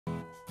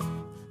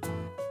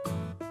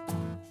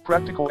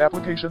Practical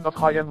application of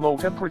high and low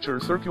temperature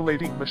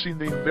circulating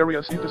machine in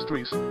various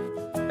industries.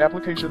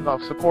 Application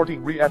of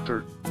supporting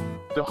reactor.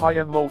 The high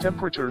and low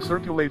temperature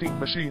circulating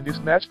machine is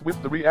matched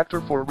with the reactor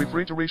for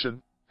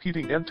refrigeration,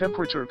 heating and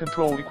temperature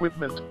control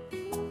equipment.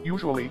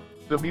 Usually,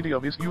 the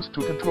medium is used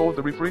to control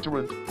the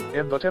refrigerant,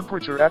 and the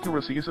temperature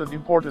accuracy is an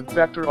important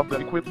factor of the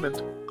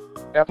equipment.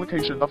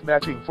 Application of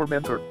matching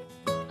fermentor.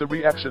 The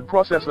reaction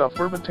process of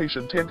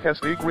fermentation tank has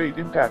a great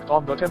impact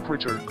on the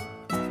temperature.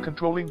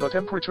 Controlling the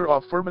temperature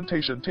of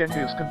fermentation tank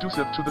is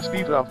conducive to the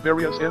speed of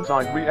various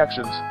enzyme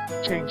reactions,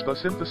 change the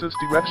synthesis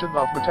direction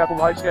of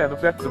metabolites and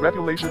affect the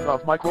regulation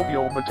of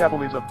microbial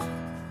metabolism.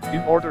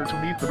 In order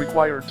to meet the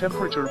required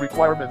temperature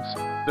requirements,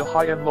 the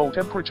high and low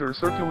temperature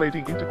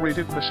circulating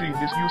integrated machine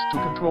is used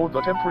to control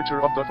the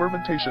temperature of the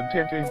fermentation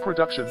tank in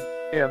production,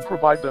 and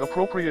provide the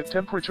appropriate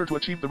temperature to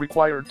achieve the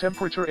required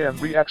temperature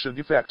and reaction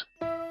effect.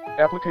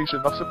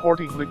 Application of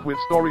supporting liquid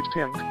storage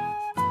tank.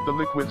 The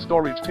liquid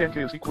storage tank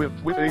is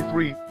equipped with a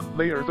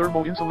 3-layer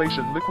thermal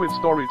insulation liquid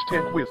storage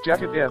tank with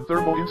jacket and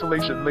thermal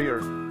insulation layer.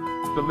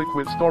 The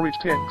liquid storage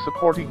tank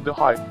supporting the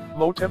high,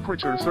 low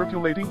temperature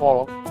circulating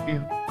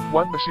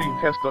all-in-one machine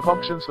has the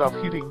functions of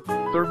heating,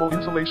 thermal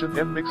insulation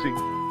and mixing,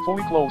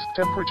 fully closed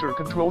temperature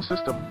control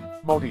system,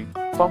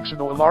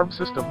 multi-functional alarm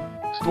system,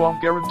 strong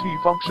guarantee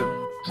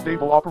function,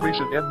 stable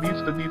operation and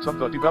meets the needs of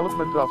the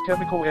development of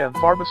chemical and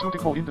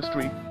pharmaceutical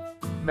industry.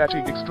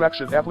 Matching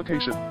extraction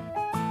application.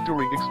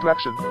 During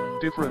extraction,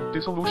 different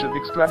dissolution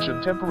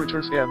extraction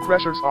temperatures and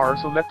pressures are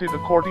selected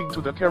according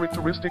to the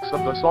characteristics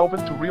of the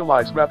solvent to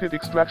realize rapid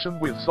extraction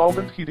with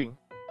solvent heating.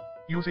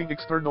 Using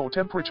external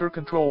temperature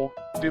control,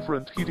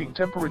 different heating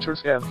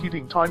temperatures and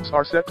heating times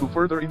are set to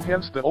further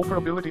enhance the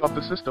operability of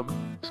the system,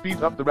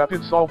 speed up the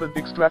rapid solvent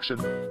extraction,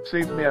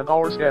 save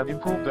man-hours and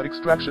improve the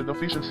extraction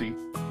efficiency.